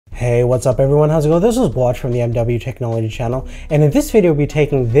Hey, what's up everyone? How's it going? This is Watch from the MW Technology channel, and in this video we'll be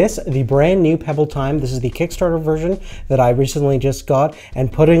taking the brand new Pebble Time. This is the Kickstarter version that I recently just got,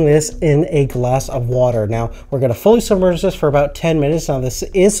 and putting this in a glass of water. Now we're going to fully submerge this for about 10 minutes. Now this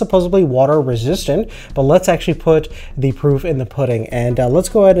is supposedly water resistant, but let's actually put the proof in the pudding, and let's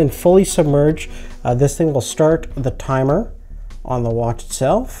go ahead and fully submerge. This thing will start the timer on the watch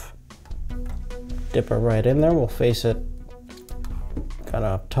itself. Dip it right in there. We'll face it kind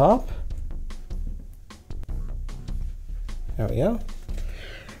of up top. There we go.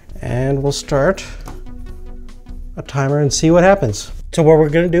 And we'll start a timer and see what happens. So what we're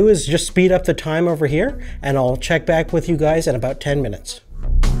going to do is just speed up the time over here, and I'll check back with you guys in about 10 minutes.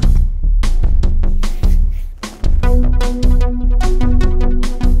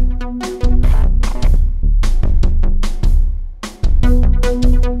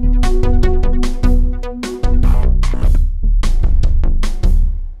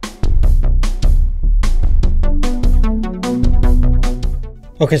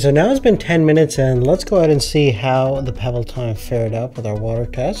 Okay, so now it's been 10 minutes, and let's go ahead and see how the Pebble Time fared up with our water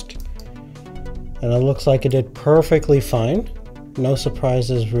test. And it looks like it did perfectly fine. No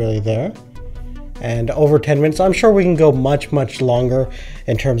surprises really there. And over 10 minutes, I'm sure we can go much longer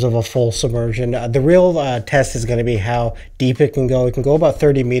in terms of a full submersion. The real test is going to be how deep it can go. It can go about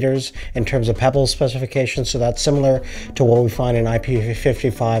 30 meters in terms of pebble specifications, so that's similar to what we find in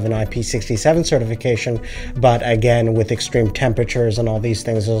IP55 and IP67 certification. But again, with extreme temperatures and all these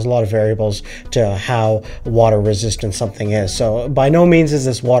things, there's a lot of variables to how water resistant something is. So by no means is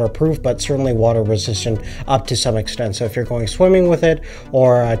this waterproof, but certainly water resistant up to some extent. So if you're going swimming with it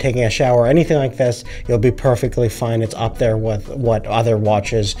or taking a shower or anything like this, you'll be perfectly fine. It's up there with what other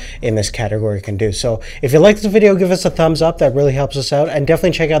watches in this category can do. So if you liked this video, give us a thumbs up. That really helps us out. And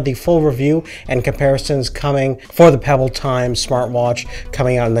definitely check out the full review and comparisons coming for the Pebble Time smartwatch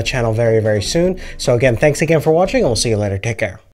coming out on the channel very soon. So again, thanks again for watching, and we'll see you later. Take care.